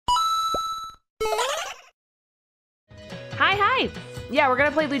Hi! Yeah, we're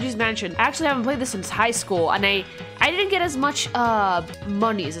gonna play Luigi's Mansion. I actually haven't played this since high school, and I didn't get as much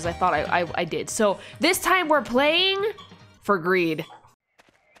monies as I thought I did. So this time we're playing for greed.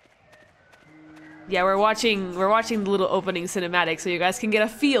 Yeah, we're watching the little opening cinematic so you guys can get a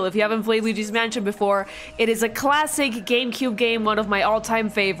feel if you haven't played Luigi's Mansion before. It is a classic GameCube game, one of my all-time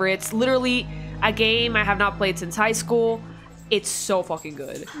favorites. Literally a game I have not played since high school. It's so fucking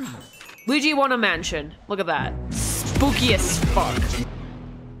good. Luigi won a mansion. Look at that. Spooky as fuck.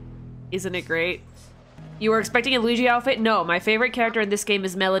 Isn't it great? You were expecting a Luigi outfit? No, my favorite character in this game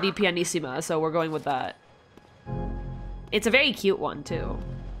is Melody Pianissima, so we're going with that. It's a very cute one, too.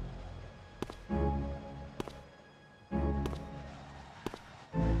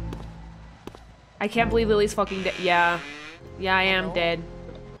 I can't believe Lily's fucking dead. Yeah. Yeah, I am dead.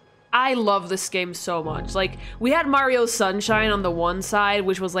 I love this game so much. Like, we had Mario Sunshine on the one side,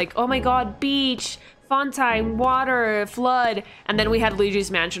 which was like, oh my god, beach, fun time, water, flood. And then we had Luigi's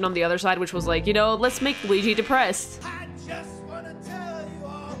Mansion on the other side, which was like, you know, let's make Luigi depressed. I just wanna tell you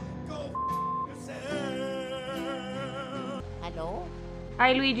all, go yourself. Hello?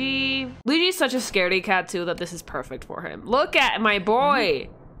 Hi, Luigi. Luigi's such a scaredy cat, too, that this is perfect for him. Look at my boy.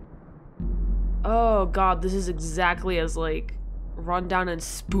 Oh god, this is exactly as, like, rundown and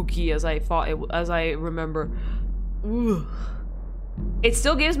spooky as I thought as I remember. Ugh. It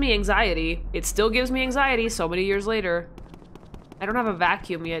still gives me anxiety. It still gives me anxiety so many years later. I don't have a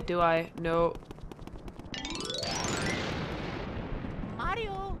vacuum yet, do I? No.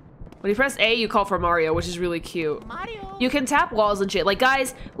 Mario. When you press A, you call for Mario, which is really cute. Mario. You can tap walls and shit. Like,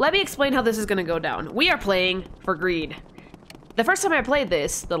 guys, let me explain how this is gonna go down. We are playing for greed. The first time I played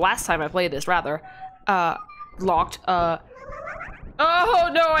this, the last time I played this, rather, locked, oh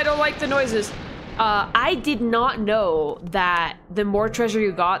no, I don't like the noises. I did not know that the more treasure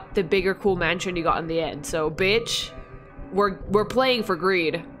you got, the bigger cool mansion you got in the end. So, bitch, we're playing for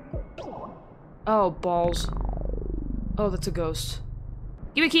greed. Oh, balls. Oh, that's a ghost.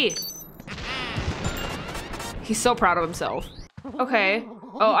 Give me a key. He's so proud of himself. Okay.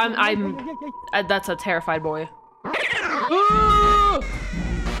 Oh, that's a terrified boy.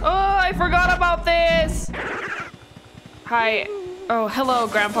 Oh, I forgot about this. Hi. Oh, hello,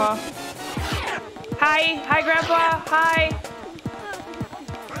 Grandpa. Hi, Grandpa. Hi.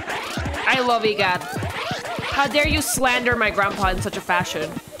 I love EGAD. How dare you slander my grandpa in such a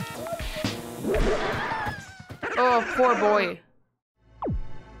fashion? Oh, poor boy.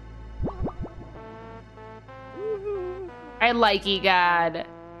 I like EGAD.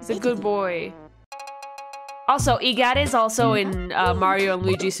 He's a good boy. Also, EGAD is also in Mario and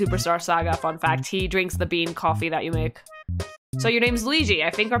Luigi Superstar Saga, fun fact. He drinks the bean coffee that you make. So your name's Luigi. I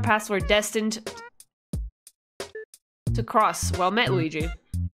think our paths were destined to cross. Well met, Luigi.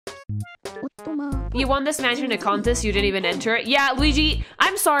 You won this mansion in a contest, you didn't even enter it. Yeah, Luigi,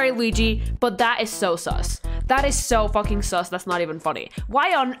 I'm sorry, Luigi, but that is so sus. That is so fucking sus, that's not even funny.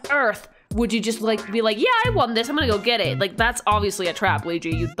 Why on earth would you just like be like, yeah, I won this, I'm gonna go get it. Like, that's obviously a trap,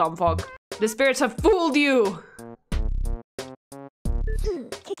 Luigi, you dumb fuck. The spirits have fooled you!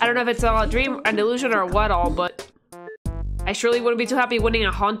 I don't know if it's a dream, an illusion, or what all, but I surely wouldn't be too happy winning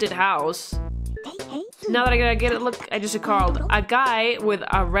a haunted house. Now that I gotta get it, look, I just called. A guy with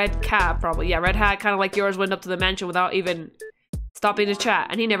a red cap, probably. Yeah, red hat, kind of like yours, went up to the mansion without even stopping to chat,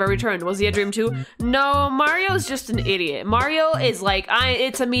 and he never returned. Was he a dream too? No, Mario's just an idiot. Mario is like,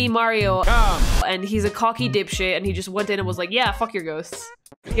 it's a me, Mario. And he's a cocky dipshit, and he just went in and was like, yeah, fuck your ghosts.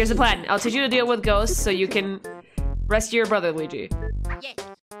 Here's the plan. I'll teach you to deal with ghosts so you can rescue your brother, Luigi. Yes.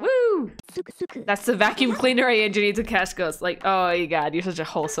 Woo! That's the vacuum cleaner I engineered to catch ghosts. Like, oh my god, you're such a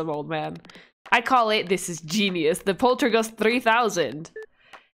wholesome old man. I call it, this is genius, the Poltergust 3000.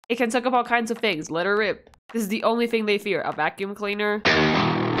 It can suck up all kinds of things. Let her rip. This is the only thing they fear. A vacuum cleaner.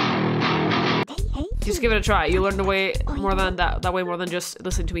 Just give it a try. You learn way more than that way more than just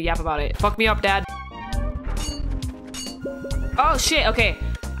listen to me yap about it. Fuck me up, Dad. Oh shit, okay.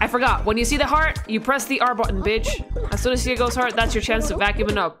 I forgot. When you see the heart, you press the R button, bitch. As soon as you see a ghost heart, that's your chance to vacuum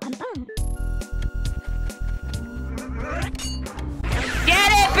it up.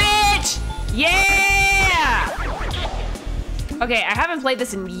 Get it, bitch! Yeah! Okay, I haven't played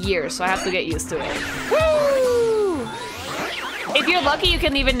this in years, so I have to get used to it. Woo! If you're lucky, you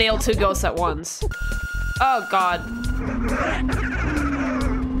can even nail 2 ghosts at once. Oh, God. 3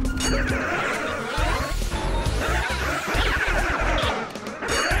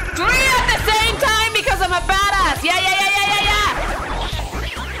 at the same time because I'm a badass! Yeah!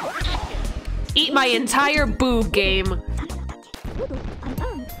 Eat my entire boob game.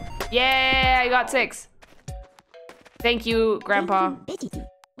 Yeah, I got 6. Thank you, Grandpa.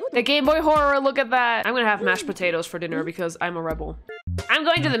 The Game Boy horror, look at that. I'm gonna have mashed potatoes for dinner because I'm a rebel. I'm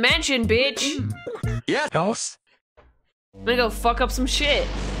going to the mansion, bitch. Yeah. House. I'm gonna go fuck up some shit.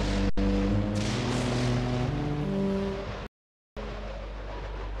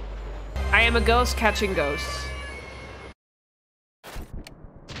 I am a ghost catching ghosts.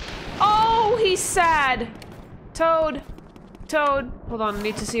 Oh, he's sad. Toad. Toad. Hold on, I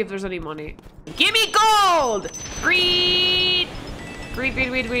need to see if there's any money. Give me gold! Greed! Greed, greed,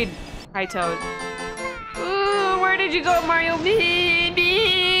 greed, greed. Hi, Toad. Ooh, where did you go, Mario?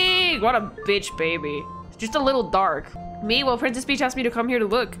 What a bitch baby. Just a little dark. Me? Well, Princess Peach asked me to come here to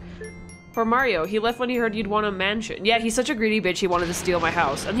look for Mario. He left when he heard you'd want a mansion. Yeah, he's such a greedy bitch, he wanted to steal my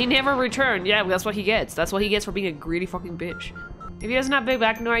house. And he never returned. Yeah, that's what he gets. That's what he gets for being a greedy fucking bitch. If he doesn't have big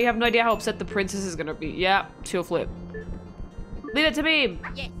back, no, you have no idea how upset the princess is gonna be. Yeah, she'll flip. Leave it to me.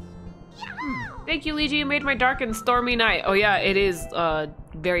 Yes. Thank you, Luigi. You made my dark and stormy night. Oh yeah, it is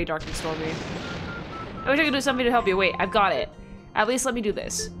very dark and stormy. I wish I could do something to help you. Wait, I've got it. At least let me do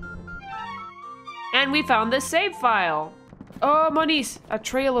this. And we found the save file. Oh, monies. A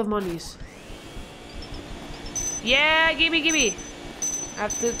trail of monies. Yeah, gimme, gimme. I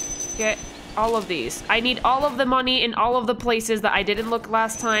have to get all of these. I need all of the money in all of the places that I didn't look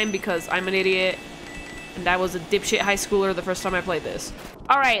last time because I'm an idiot. And I was a dipshit high schooler the first time I played this.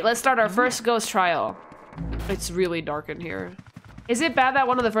 All right, let's start our first ghost trial. It's really dark in here. Is it bad that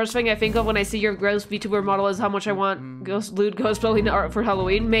one of the first things I think of when I see your gross VTuber model is how much I want loot ghostbuilding art for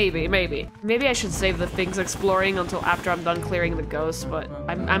Halloween? Maybe, maybe. Maybe I should save the things exploring until after I'm done clearing the ghosts, but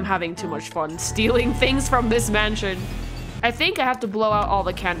I'm having too much fun stealing things from this mansion. I think I have to blow out all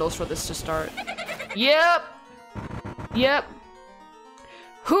the candles for this to start. Yep. Yep.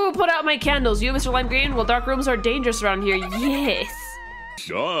 Who put out my candles? You, Mr. Lime Green? Well, dark rooms are dangerous around here. Yes.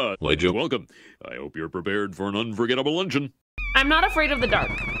 Shot. Luigi, welcome. I hope you're prepared for an unforgettable luncheon. I'm not afraid of the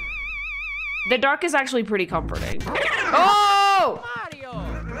dark. The dark is actually pretty comforting. Oh! Mario!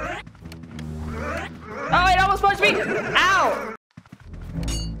 Oh, it almost punched me! Ow!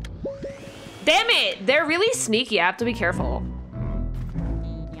 Damn it! They're really sneaky. I have to be careful.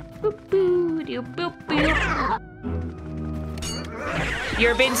 Boop, boo, doo, boop, boop.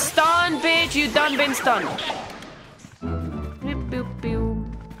 You're been stunned, bitch! You done been stunned. Boop, boop, boop.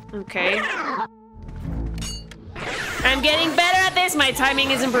 Okay. I'm getting better at this. My timing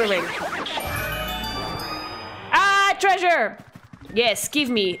is improving. Ah, treasure! Yes, give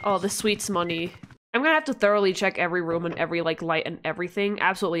me all the sweets money. I'm gonna have to thoroughly check every room and every like light and everything,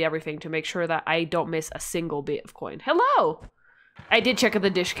 absolutely everything, to make sure that I don't miss a single bit of coin. Hello! I did check at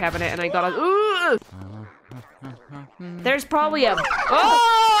the dish cabinet and I got a. There's probably a.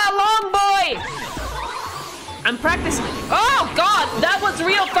 Oh, a long boy! I'm practicing. Oh God, that was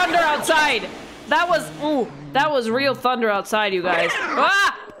real thunder outside. That was, ooh, that was real thunder outside, you guys.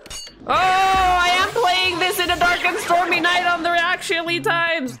 Ah! Oh, I am playing this in a dark and stormy night on the actually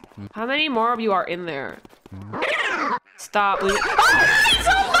times. How many more of you are in there? Stop. Oh,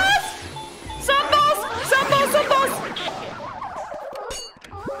 Santos! Santos! Santos!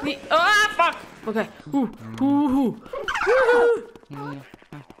 Ah, fuck! Okay.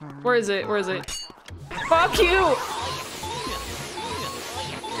 Where is it? Where is it? Fuck you!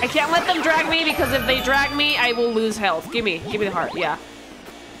 I can't let them drag me because if they drag me, I will lose health. Give me the heart, yeah.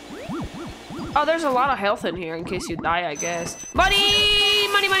 Oh, there's a lot of health in here in case you die, I guess. Money!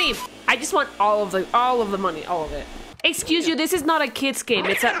 Money, money! I just want all of the money, all of it. Excuse you, this is not a kid's game.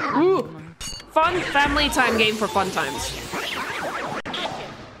 It's a fun family time game for fun times.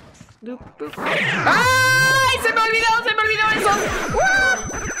 ¡Ay! Se me olvidó eso!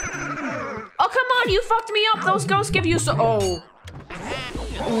 Oh, come on, you fucked me up. Those ghosts give you so. Oh.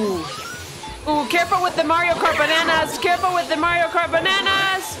 Ooh. Ooh, careful with the Mario Kart bananas. Careful with the Mario Kart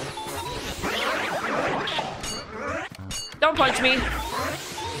bananas. Don't punch me.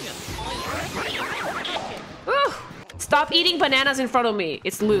 Ooh. Stop eating bananas in front of me.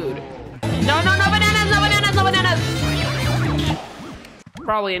 It's lewd. No, no, no bananas, no bananas, no bananas.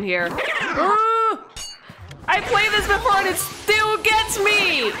 Probably in here. Ooh. I played this before and it still gets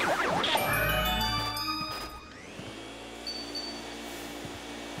me.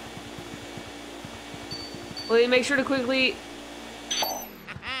 Will you make sure to quickly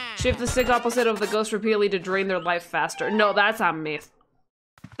shift the stick opposite of the ghost repeatedly to drain their life faster? No, that's a myth.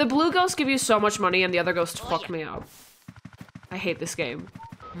 The blue ghosts give you so much money and the other ghosts fuck me up. I hate this game.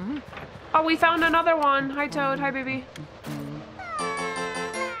 Oh, we found another one. Hi, Toad. Hi, baby.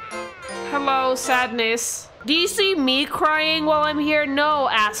 Hello, sadness. Do you see me crying while I'm here? No,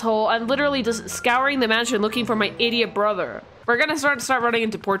 asshole. I'm literally just scouring the mansion looking for my idiot brother. We're gonna start running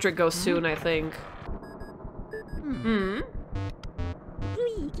into portrait ghosts soon, I think.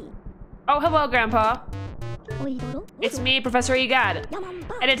 Oh, hello, Grandpa. It's me, Professor Egad.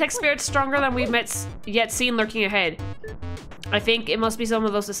 I detect spirits stronger than we've yet seen lurking ahead. I think it must be some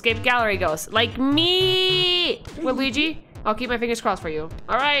of those escaped gallery ghosts. Like me! What, Luigi? I'll keep my fingers crossed for you.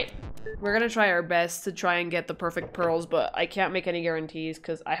 All right. We're gonna try our best to try and get the perfect pearls, but I can't make any guarantees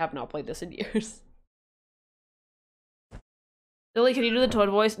because I have not played this in years. Lily, can you do the Toad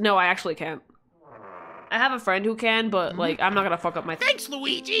voice? No, I actually can't. I have a friend who can, but like, I'm not gonna fuck up my thing. Thanks,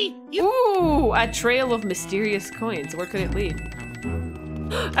 Luigi! Ooh, a trail of mysterious coins. Where could it lead?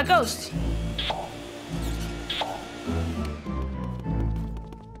 A ghost!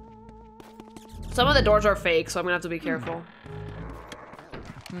 Some of the doors are fake, so I'm gonna have to be careful.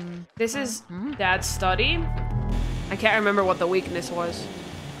 This is Dad's study. I can't remember what the weakness was.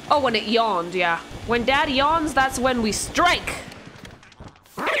 Oh, when it yawned, yeah. When Dad yawns, that's when we strike!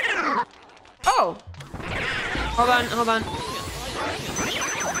 Oh! Hold on, hold on.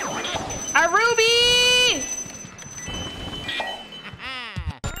 A ruby!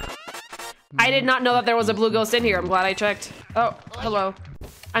 I did not know that there was a blue ghost in here. I'm glad I checked. Oh, hello.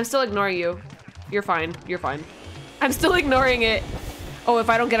 I'm still ignoring you. You're fine. You're fine. I'm still ignoring it. Oh,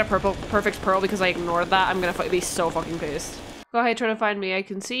 if I don't get a perfect pearl because I ignored that, I'm gonna be so fucking pissed. Go ahead, try to find me. I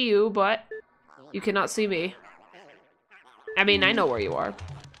can see you, but you cannot see me. I mean, I know where you are.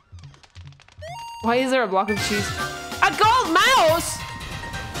 Why is there a block of cheese? A gold mouse!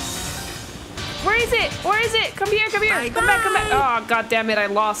 Where is it? Where is it? Come here, come here. Come back, come back. Oh, god damn it, I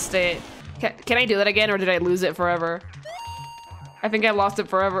lost it. Can I do that again, or did I lose it forever? I think I lost it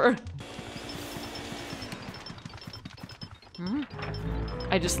forever.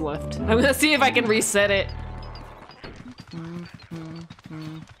 I just left. I'm gonna see if I can reset it.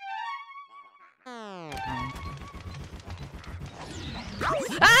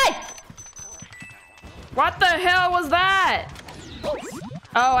 Hey! What the hell was that?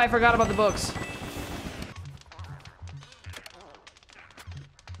 Oh, I forgot about the books.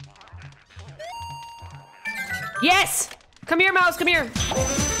 Yes! Come here, mouse, come here.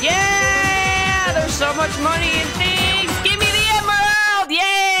 Yeah! There's so much money in things. Give me the emerald!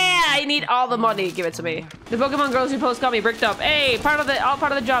 Yeah! I need all the money. Give it to me. The Pokemon grocery post got me bricked up. Hey, all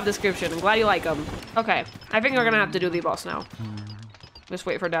part of the job description. I'm glad you like them. Okay, I think we're gonna have to do the boss now. Just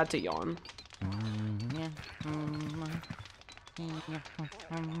wait for Dad to yawn.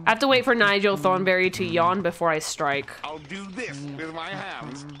 I have to wait for Nigel Thornberry to yawn before I strike. I'll do this with my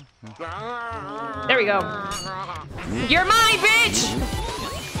hands. There we go. You're mine, bitch!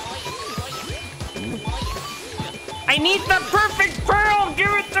 I need the perfect pearl!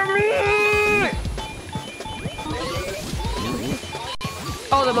 Give it to me!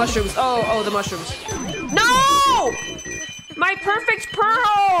 Oh, the mushrooms. Oh, the mushrooms. No! My perfect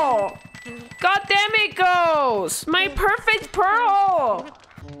pearl! God damn it, Ghost! My perfect pearl!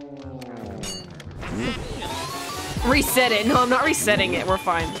 Reset it. No, I'm not resetting it. We're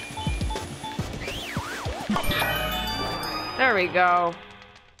fine. There we go.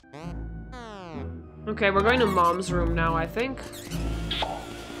 Okay, we're going to Mom's room now, I think.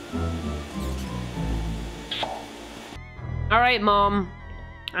 Alright, Mom.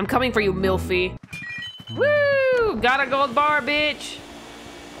 I'm coming for you, Milfy. Woo! Got a gold bar, bitch!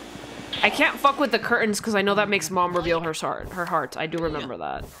 I can't fuck with the curtains because I know that makes Mom reveal her heart. I do remember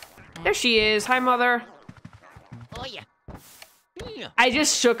that. There she is. Hi, Mother. Oh, yeah. I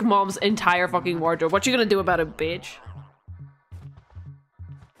just shook Mom's entire fucking wardrobe. What you gonna do about it, bitch?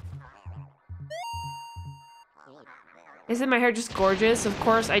 Isn't my hair just gorgeous? Of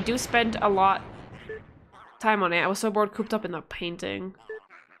course, I do spend a lot time on it. I was so bored cooped up in the painting.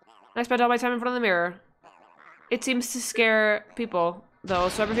 I spent all my time in front of the mirror. It seems to scare people, though,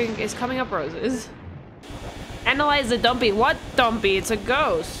 so everything is coming up roses. Analyze the dumpy. What dumpy? It's a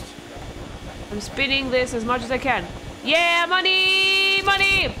ghost. I'm spinning this as much as I can. Yeah, money!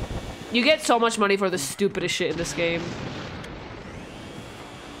 Money! You get so much money for the stupidest shit in this game.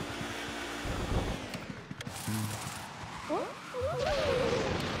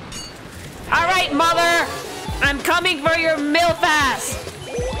 Alright, Mother! I'm coming for your milf ass!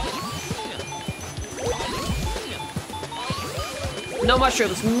 No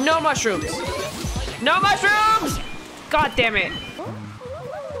mushrooms, no mushrooms! No mushrooms! God damn it.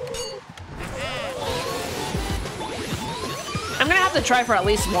 I'm gonna have to try for at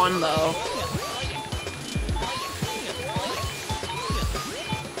least one, though.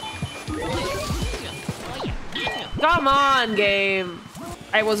 Come on, game.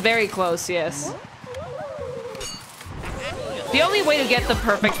 I was very close, yes. The only way to get the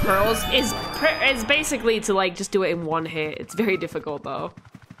perfect pearls is basically to, like, just do it in one hit. It's very difficult, though.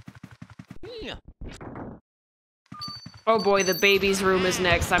 Oh boy, the baby's room is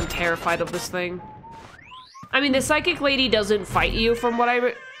next. I'm terrified of this thing. I mean, the psychic lady doesn't fight you from what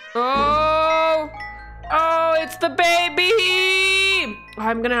Oh! Oh, it's the baby!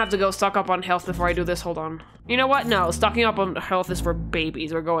 I'm gonna have to go stock up on health before I do this. Hold on. You know what? No, stocking up on health is for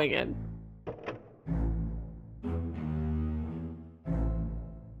babies. We're going in.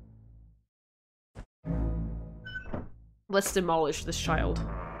 Let's demolish this child.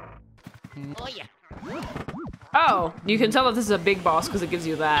 Oh, yeah. Oh, you can tell that this is a big boss because it gives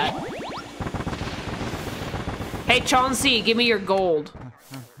you that. Hey, Chauncey, give me your gold.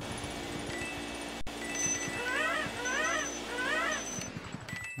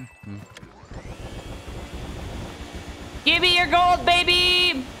 Give me your gold,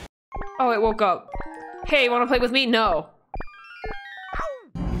 baby! Oh, it woke up. Hey, wanna play with me? No.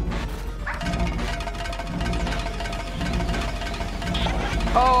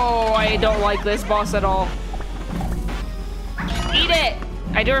 Oh, I don't like this boss at all. Eat it!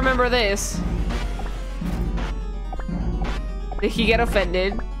 I do remember this. Did he get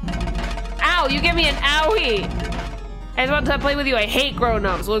offended? Ow, you give me an owie! I just want to play with you. I hate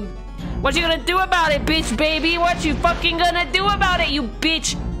grown-ups. Well, what you gonna do about it, bitch baby? What you fucking gonna do about it, you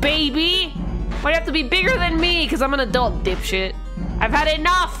bitch baby? Why do you have to be bigger than me? Because I'm an adult, dipshit. I've had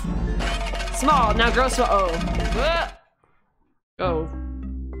enough! Small, now grow small. Oh. Oh.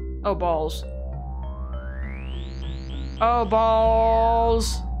 Oh, balls. Oh,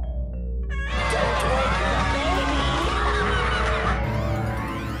 balls.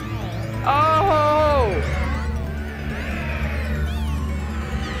 Oh!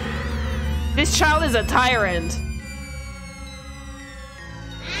 This child is a tyrant.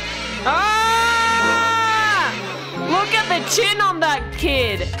 Ah! Look at the chin on that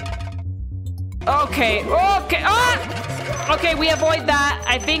kid. Okay, okay. Ah! Okay, we avoid that.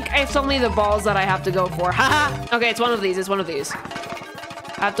 I think it's only the balls that I have to go for. Haha. Okay, it's one of these. It's one of these.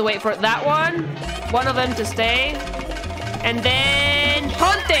 I have to wait for that one of them to stay, and then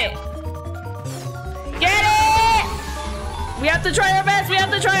hunt it. Get it! We have to try our best. We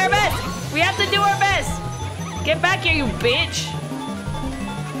have to try our best. We have to do our best. Get back here, you bitch.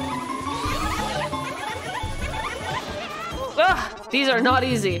 Ugh, these are not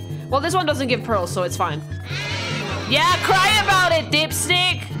easy. Well, this one doesn't give pearls, so it's fine. Yeah, cry about it,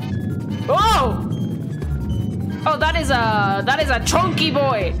 dipstick. Oh! Oh, that is a chunky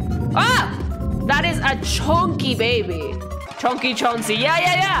boy. Ah! That is a chunky baby. Chunky Chauncey. Yeah,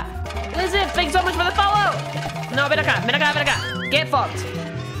 yeah, yeah. Listen, thanks so much for the follow. No, ven acá, ven acá, ven acá. Get fucked.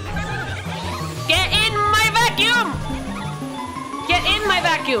 Get in my vacuum. Get in my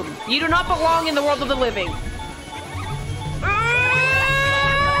vacuum. You do not belong in the world of the living.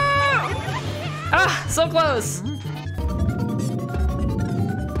 Ah, so close.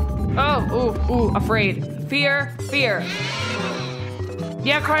 Oh, ooh, ooh, afraid. Fear, fear.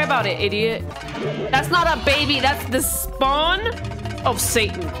 Yeah, cry about it, idiot. That's not a baby, that's the spawn of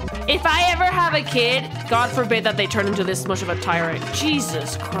Satan. If I ever have a kid, God forbid that they turn into this much of a tyrant.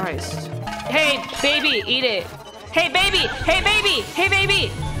 Jesus Christ. Hey, baby, eat it. Hey, baby, hey, baby, hey, baby.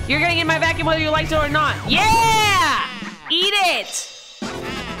 You're getting in my vacuum whether you like it or not. Yeah! Eat it!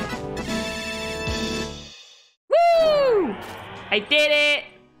 Woo! I did it!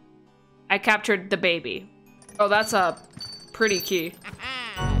 I captured the baby. Oh, that's a pretty key.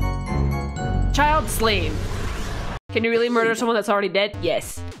 Child slain. Can you really murder someone that's already dead?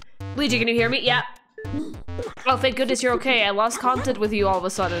 Yes. Luigi, can you hear me? Yeah. Oh, thank goodness you're okay. I lost contact with you all of a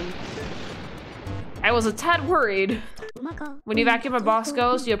sudden. I was a tad worried. When you vacuum a boss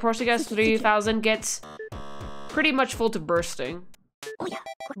ghost, you approach the ghost 3000 gets pretty much full to bursting.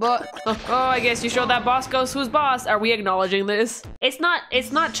 But oh, I guess you showed that boss ghost who's boss. Are we acknowledging this? It's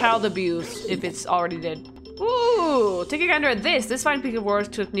not child abuse if it's already dead. Ooh, take a gander at this. This fine piece of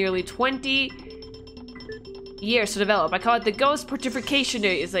work took nearly 20 years to develop. I call it the ghost petrification.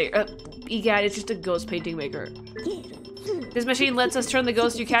 It's like, egad, it's just a ghost painting maker. This machine lets us turn the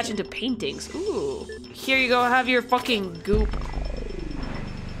ghosts you catch into paintings. Ooh, here you go. Have your fucking goop.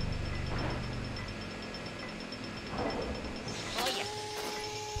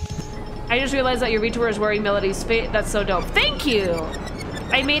 I just realized that your VTuber is wearing Melody's fit. That's so dope. Thank you!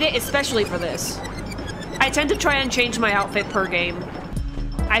 I made it especially for this. I tend to try and change my outfit per game.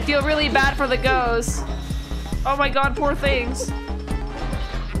 I feel really bad for the ghosts. Oh my god, poor things.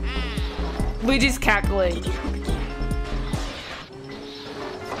 Luigi's cackling.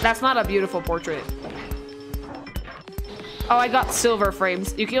 That's not a beautiful portrait. Oh, I got silver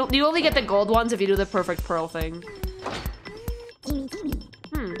frames. You only get the gold ones if you do the perfect pearl thing.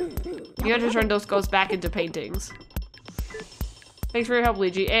 You have to turn those ghosts back into paintings. Thanks for your help,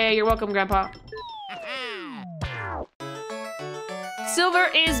 Luigi. Hey, you're welcome, Grandpa. Silver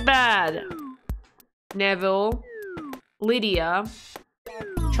is bad. Neville, Lydia,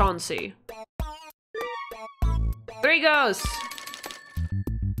 Chauncey. 3 goes.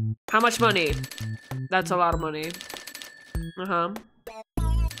 How much money? That's a lot of money. Uh-huh.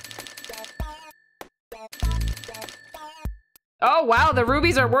 Oh, wow, the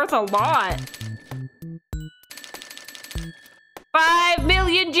rubies are worth a lot. 5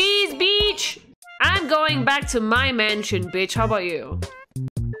 million G's, beach! I'm going back to my mansion, bitch. How about you?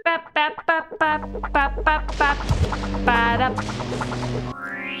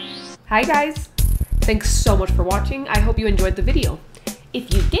 Hi, guys. Thanks so much for watching. I hope you enjoyed the video.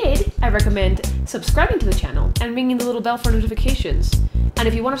 If you did, I recommend subscribing to the channel and ringing the little bell for notifications. And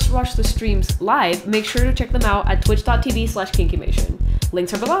if you want us to watch the streams live, make sure to check them out at twitch.tv/Kinkymation.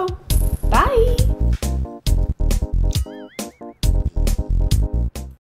 Links are below. Bye!